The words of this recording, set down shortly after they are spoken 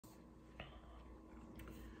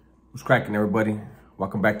What's cracking, everybody?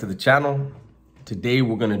 Welcome back to the channel. Today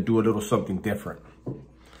we're gonna do a little something different.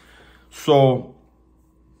 So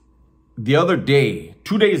the other day,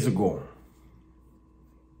 2 days ago,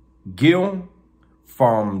 Gil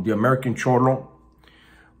from the American Cholo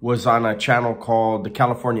was on a channel called the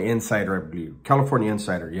California Insider, I believe. California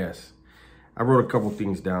Insider, yes. I wrote a couple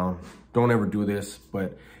things down. Don't ever do this,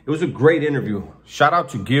 but it was a great interview. Shout out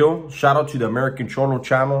to Gil. Shout out to the American Cholo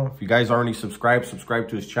channel. If you guys already subscribe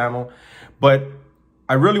to his channel. But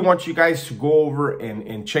I really want you guys to go over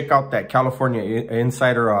and check out that California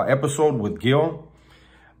Insider episode with Gil.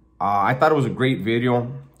 I thought it was a great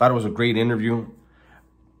video. Thought it was a great interview.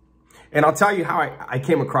 And I'll tell you how I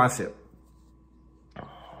came across it.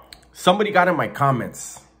 Somebody got in my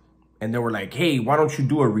comments and they were like, hey, why don't you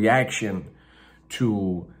do a reaction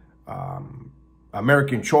to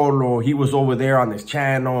American Cholo? He was over there on this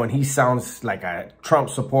channel and he sounds like a Trump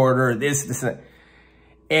supporter, this.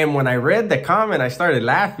 And when I read the comment, I started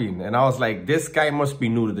laughing and I was like, this guy must be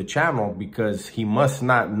new to the channel because he must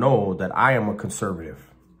not know that I am a conservative.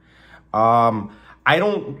 I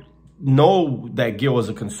don't know that Gil is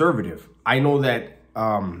a conservative. I know that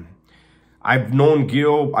I've been knowing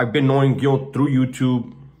Gil through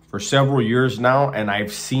YouTube for several years now, and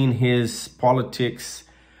I've seen his politics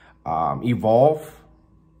evolve.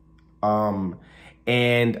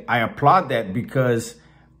 And I applaud that because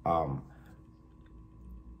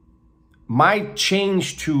my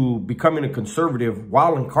change to becoming a conservative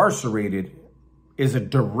while incarcerated is a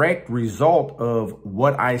direct result of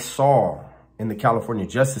what I saw in the California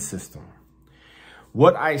justice system.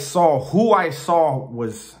 What I saw, who I saw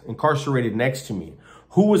was incarcerated next to me,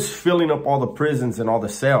 who was filling up all the prisons and all the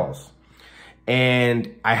cells.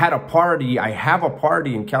 And I have a party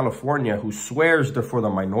in California who swears they're for the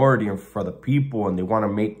minority and for the people and they want to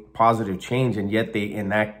make positive change, and yet they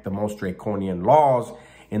enact the most draconian laws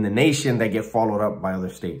in the nation that get followed up by other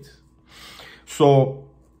states. So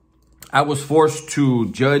I was forced to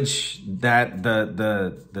judge that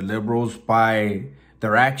the liberals by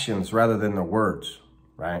their actions rather than their words,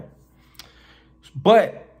 right?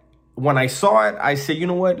 But when I saw it, I said, you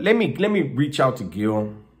know what? Let me reach out to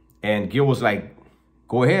Gil. And Gil was like,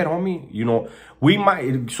 go ahead, homie. You know, we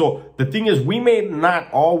might. So the thing is, we may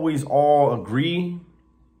not always all agree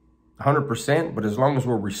 100%, but as long as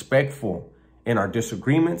we're respectful in our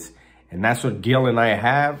disagreements, and that's what Gil and I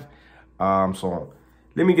have. So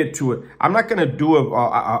let me get to it. I'm not going to do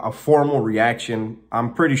a formal reaction.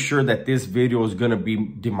 I'm pretty sure that this video is going to be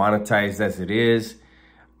demonetized as it is.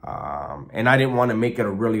 And I didn't want to make it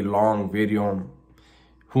a really long video.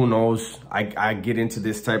 Who knows? I get into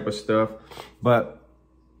this type of stuff. But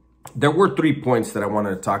there were 3 points that I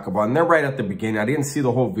wanted to talk about. And they're right at the beginning. I didn't see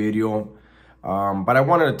the whole video. But I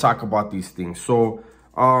wanted to talk about these things. So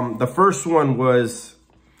the first one was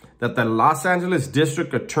that the Los Angeles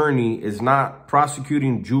District Attorney is not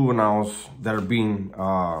prosecuting juveniles that are being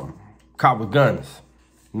caught with guns.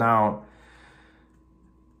 Now,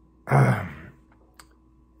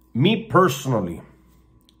 me personally,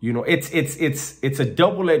 you know, it's a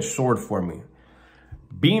double-edged sword for me.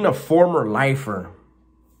 Being a former lifer,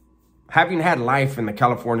 having had life in the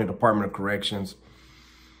California Department of Corrections,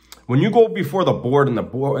 when you go before the board and the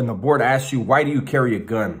board asks you, why do you carry a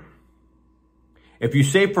gun? If you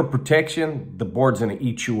say for protection, the board's going to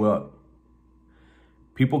eat you up.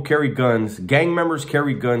 People carry guns. Gang members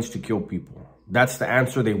carry guns to kill people. That's the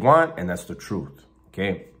answer they want, and that's the truth.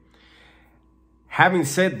 Okay? Having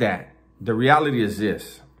said that, the reality is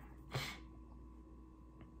this.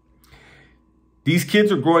 These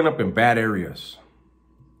kids are growing up in bad areas.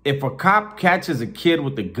 If a cop catches a kid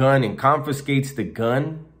with a gun and confiscates the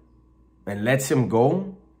gun and lets him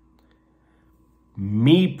go,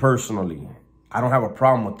 me personally, I don't have a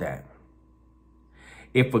problem with that.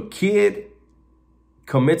 If a kid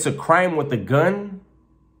commits a crime with a gun,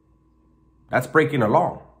 that's breaking the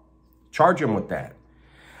law. Charge him with that.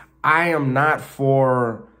 I am not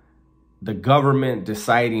for the government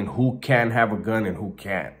deciding who can have a gun and who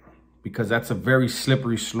can't, because that's a very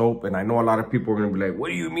slippery slope. And I know a lot of people are going to be like, what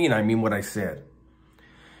do you mean? I mean what I said.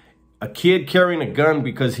 A kid carrying a gun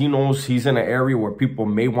because he knows he's in an area where people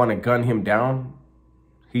may want to gun him down,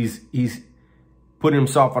 he's putting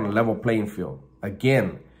himself on a level playing field.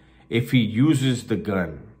 Again, if he uses the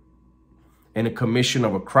gun in a commission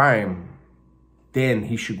of a crime, then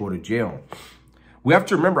he should go to jail. We have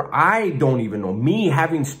to remember, I don't even know, me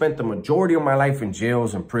having spent the majority of my life in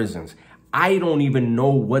jails and prisons, I don't even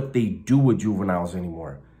know what they do with juveniles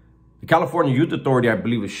anymore. The California Youth Authority, I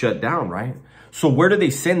believe, is shut down, right? So where do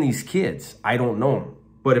they send these kids? I don't know.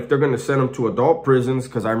 But if they're going to send them to adult prisons,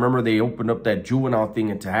 because I remember they opened up that juvenile thing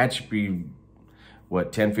in Tehachapi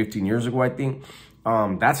what, 10, 15 years ago, I think.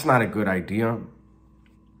 That's not a good idea.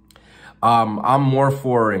 I'm more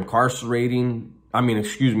for educating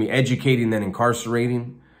than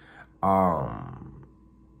incarcerating. And,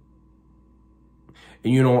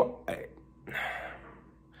 you know,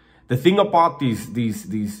 the thing about these,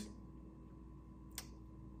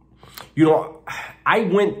 you know, I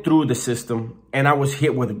went through the system and I was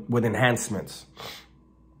hit with enhancements.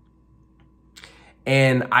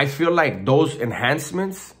 And I feel like those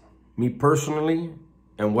enhancements, me personally,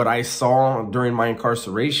 and what I saw during my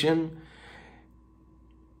incarceration,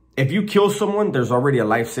 if you kill someone, there's already a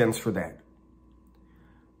life sentence for that.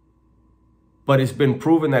 But it's been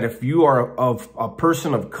proven that if you are of a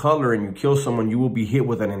person of color and you kill someone, you will be hit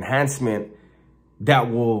with an enhancement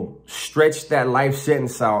that will stretch that life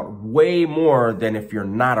sentence out way more than if you're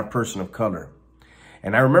not a person of color.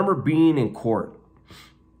 And I remember being in court,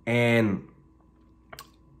 and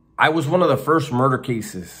I was one of the first murder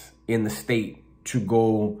cases in the state to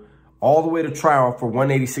go all the way to trial for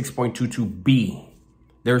 186.22B.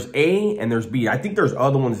 There's A and there's B. I think there's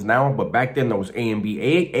other ones now, but back then there was A and B.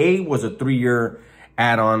 A was a 3-year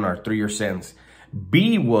add-on or 3-year sentence.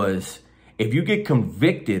 B was, if you get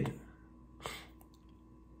convicted,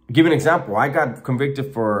 give an example. I got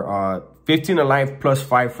convicted for 15 to life plus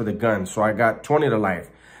 5 for the gun. So I got 20 to life.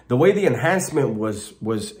 The way the enhancement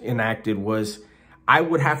was enacted was I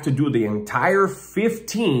would have to do the entire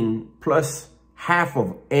 15 plus half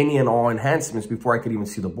of any and all enhancements before I could even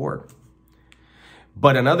see the board.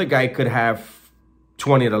 But another guy could have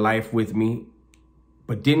 20 to life with me,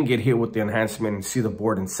 but didn't get hit with the enhancement and see the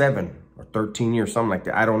board in 7 or 13 years, something like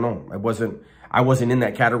that. I don't know. I wasn't in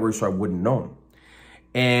that category, so I wouldn't know.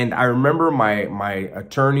 And I remember my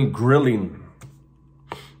attorney grilling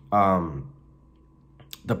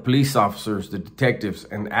the police officers, the detectives,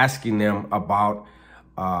 and asking them about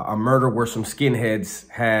a murder where some skinheads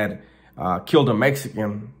had killed a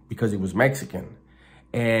Mexican because he was Mexican.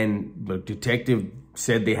 And the detective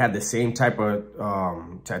said they had the same type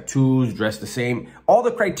of tattoos, dressed the same, all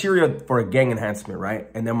the criteria for a gang enhancement, right?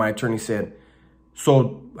 And then my attorney said,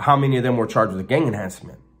 so how many of them were charged with a gang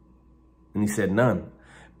enhancement? And he said none.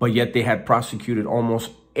 But yet they had prosecuted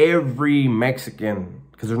almost every Mexican,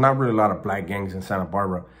 because there's not really a lot of black gangs in Santa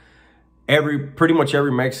Barbara. Pretty much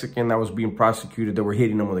every Mexican that was being prosecuted, they were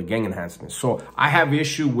hitting them with a gang enhancement. So I have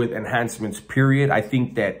issue with enhancements, period. I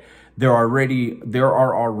think that there are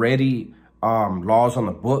already laws on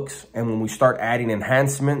the books. And when we start adding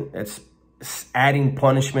enhancement, it's adding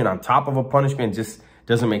punishment on top of a punishment. It just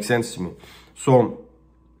doesn't make sense to me. So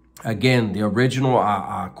again, the original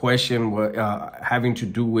question having to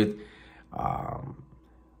do with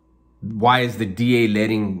why is the DA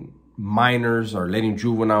letting minors or letting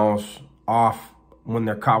juveniles off when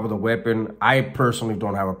they're caught with a weapon? I personally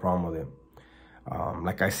don't have a problem with it.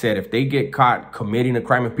 Like I said, if they get caught committing a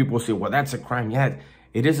crime and people say, well, that's a crime. Yeah,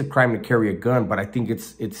 it is a crime to carry a gun, but I think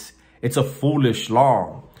it's a foolish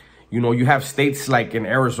law. You know, you have states like in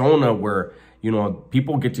Arizona where, you know,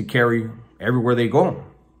 people get to carry everywhere they go.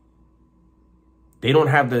 They don't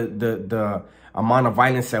have the amount of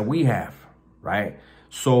violence that we have, right?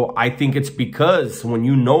 So I think it's because when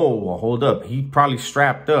you know, well, hold up, he probably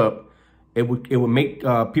strapped up, it would make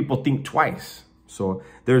people think twice. So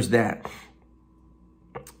there's that.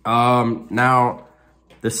 Now,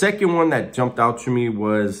 the second one that jumped out to me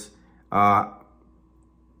was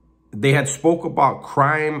they had spoke about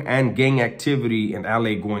crime and gang activity in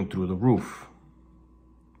LA going through the roof,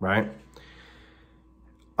 right?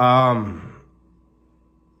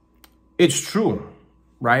 It's true,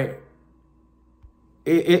 right?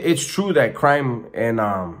 It's true that crime and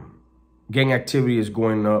gang activity is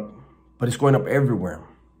going up, but it's going up everywhere.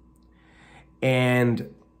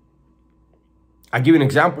 And I give you an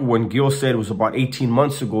example when Gil said it was about 18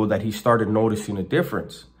 months ago that he started noticing a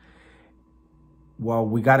difference. Well,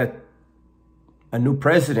 we got a new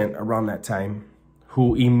president around that time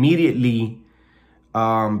who immediately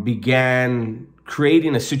began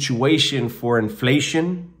creating a situation for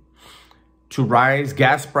inflation to rise,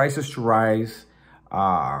 gas prices to rise,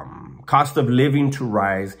 cost of living to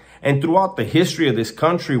rise. And throughout the history of this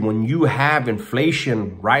country, when you have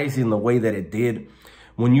inflation rising the way that it did,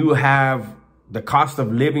 when you have the cost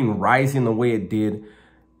of living rising the way it did,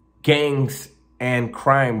 gangs and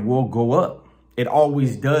crime will go up. It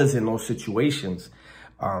always does in those situations.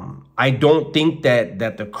 I don't think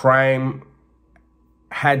that the crime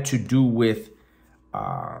had to do with,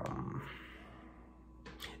 let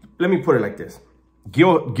me put it like this.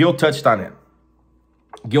 Gil touched on it.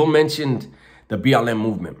 Gil mentioned the BLM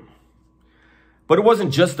movement. But it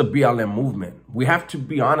wasn't just the BLM movement. We have to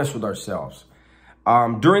be honest with ourselves.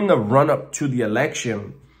 During the run-up to the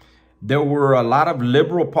election, there were a lot of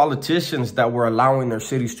liberal politicians that were allowing their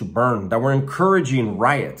cities to burn, that were encouraging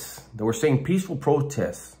riots, that were saying peaceful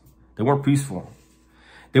protests. They weren't peaceful.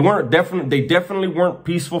 They definitely weren't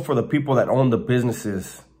peaceful for the people that owned the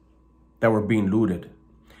businesses that were being looted.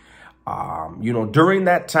 You know, during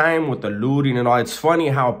that time with the looting and all, it's funny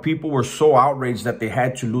how people were so outraged that they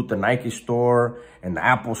had to loot the Nike store and the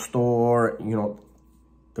Apple store. You know,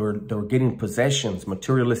 they were getting possessions,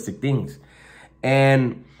 materialistic things.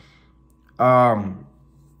 And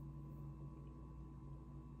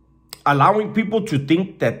allowing people to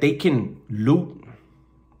think that they can loot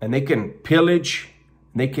and they can pillage,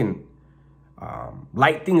 they can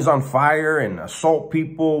light things on fire and assault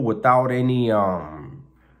people without any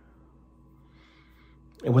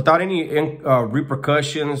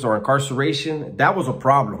repercussions or incarceration, that was a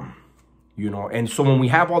problem, you know. And so when we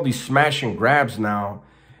have all these smash and grabs now,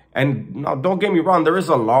 and now don't get me wrong, there is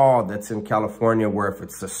a law that's in California where if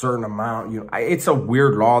it's a certain amount, you know, it's a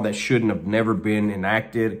weird law that shouldn't have never been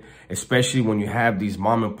enacted, especially when you have these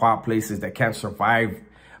mom and pop places that can't survive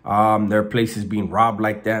their places being robbed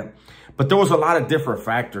like that. But there was a lot of different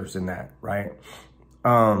factors in that, right?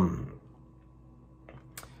 I'm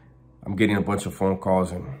getting a bunch of phone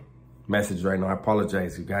calls and messages right now. I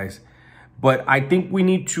apologize, you guys. But I think we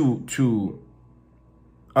need to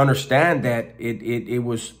understand that it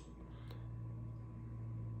was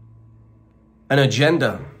an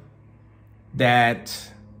agenda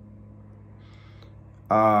that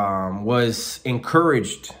was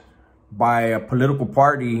encouraged by a political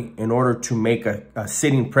party in order to make a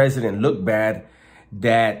sitting president look bad,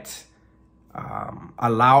 that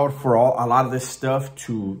allowed for a lot of this stuff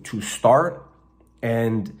to start,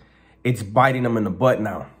 and it's biting them in the butt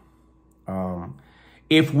now.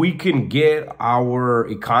 If we can get our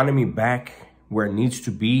economy back where it needs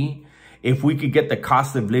to be, if we could get the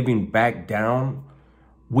cost of living back down,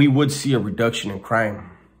 we would see a reduction in crime.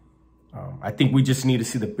 I think we just need to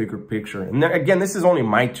see the bigger picture. And then, again, this is only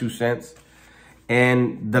my 2 cents.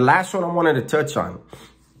 And the last one I wanted to touch on,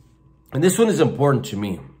 and this one is important to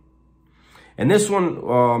me. And this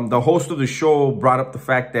one, the host of the show brought up the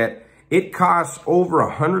fact that it costs over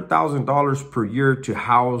 $100,000 per year to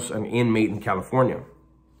house an inmate in California.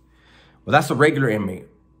 Well, that's a regular inmate.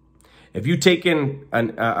 If you take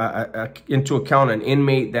into account an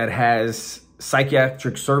inmate that has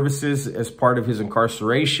psychiatric services as part of his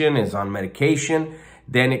incarceration, is on medication,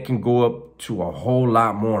 then it can go up to a whole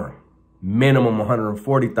lot more. Minimum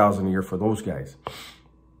 $140,000 a year for those guys.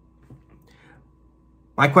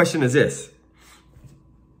 My question is this: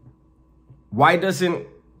 why doesn't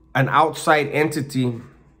an outside entity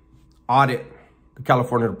audit the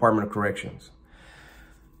California Department of Corrections?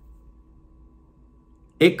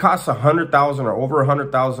 It costs $100,000 or over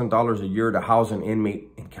 $100,000 a year to house an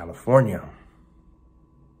inmate in California.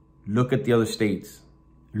 Look at the other states.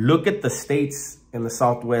 Look at the states in the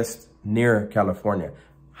Southwest near California.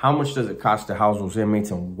 How much does it cost to house those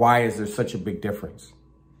inmates, and why is there such a big difference?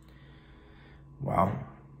 Well,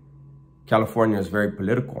 California is very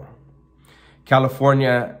political.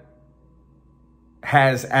 California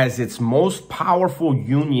has as its most powerful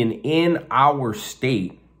union in our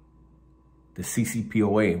state the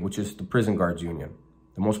CCPOA, which is the prison guards union,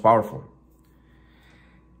 the most powerful.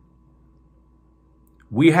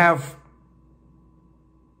 We have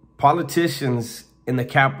politicians in the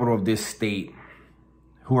capital of this state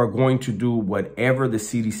who are going to do whatever the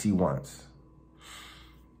CDC wants.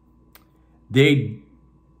 They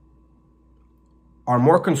are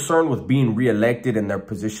more concerned with being reelected in their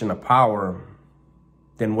position of power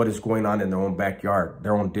than what is going on in their own backyard,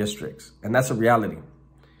 their own districts. And that's a reality.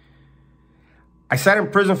 I sat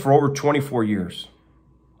in prison for over 24 years.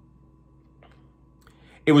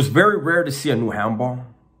 It was very rare to see a new handball,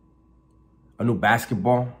 a new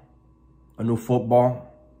basketball, a new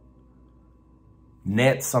football,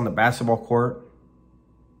 nets on the basketball court,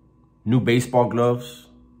 new baseball gloves.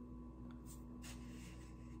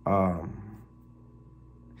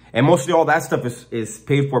 And mostly all that stuff is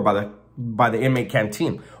paid for by the inmate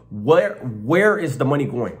canteen. Where is the money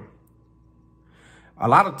going? A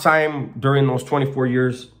lot of time during those 24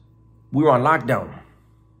 years, we were on lockdown.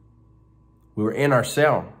 We were in our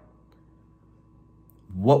cell.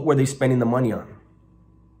 What were they spending the money on?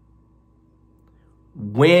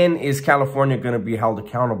 When is California going to be held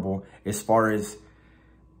accountable as far as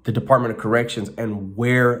the Department of Corrections and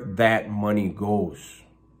where that money goes?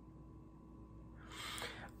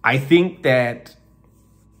 I think that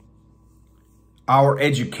our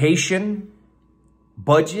education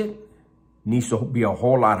budget needs to be a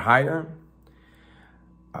whole lot higher.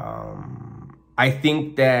 I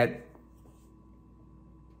think that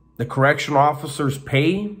The correctional officers'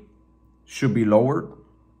 pay should be lowered.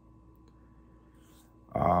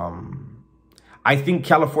 I think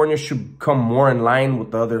California should come more in line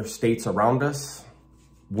with the other states around us,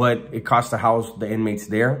 what it costs to house the inmates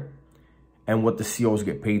there and what the COs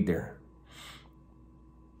get paid there.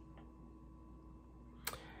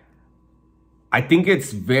 I think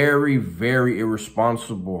it's very, very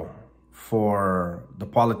irresponsible for the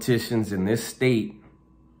politicians in this state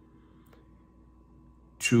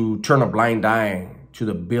to turn a blind eye to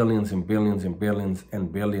the billions and billions and billions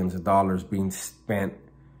and billions of dollars being spent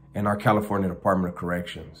in our California Department of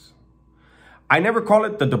Corrections. I never call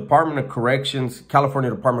it the Department of Corrections,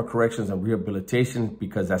 California Department of Corrections and Rehabilitation,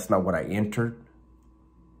 because that's not what I entered.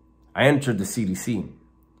 I entered the CDC.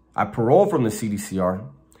 I paroled from the CDCR,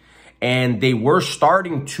 and they were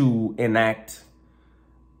starting to enact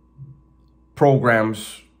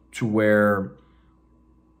programs to where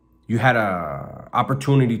you had a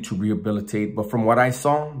opportunity to rehabilitate. But from what I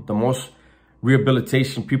saw, the most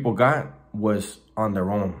rehabilitation people got was on their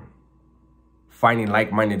own, finding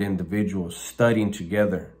like-minded individuals, studying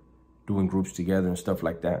together, doing groups together and stuff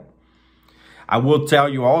like that. I will tell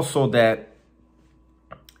you also that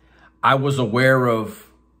I was aware of,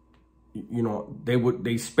 you know,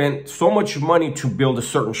 they spent so much money to build a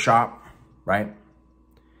certain shop, right?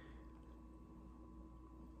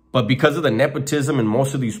 But because of the nepotism in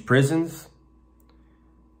most of these prisons,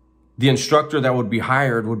 the instructor that would be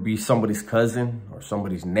hired would be somebody's cousin or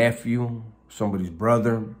somebody's nephew, somebody's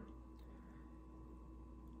brother.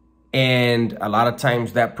 And a lot of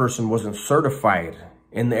times that person wasn't certified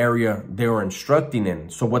in the area they were instructing in.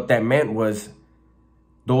 So what that meant was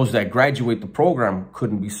those that graduate the program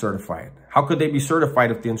couldn't be certified. How could they be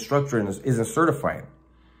certified if the instructor isn't certified?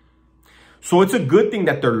 So it's a good thing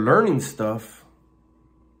that they're learning stuff.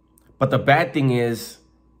 But the bad thing is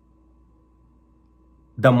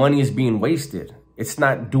the money is being wasted. It's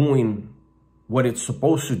not doing what it's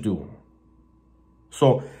supposed to do.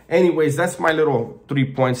 So anyways, that's my little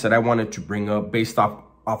 3 points that I wanted to bring up based off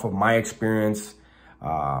of my experience,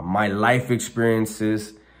 my life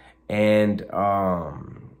experiences, and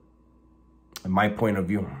my point of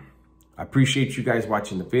view. I appreciate you guys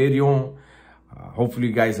watching the video. Hopefully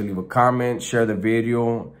you guys will leave a comment, share the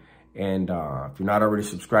video. And if you're not already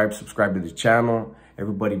subscribed, subscribe to the channel.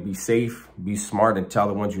 Everybody be safe, be smart, and tell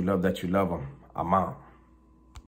the ones you love that you love them. I'm out.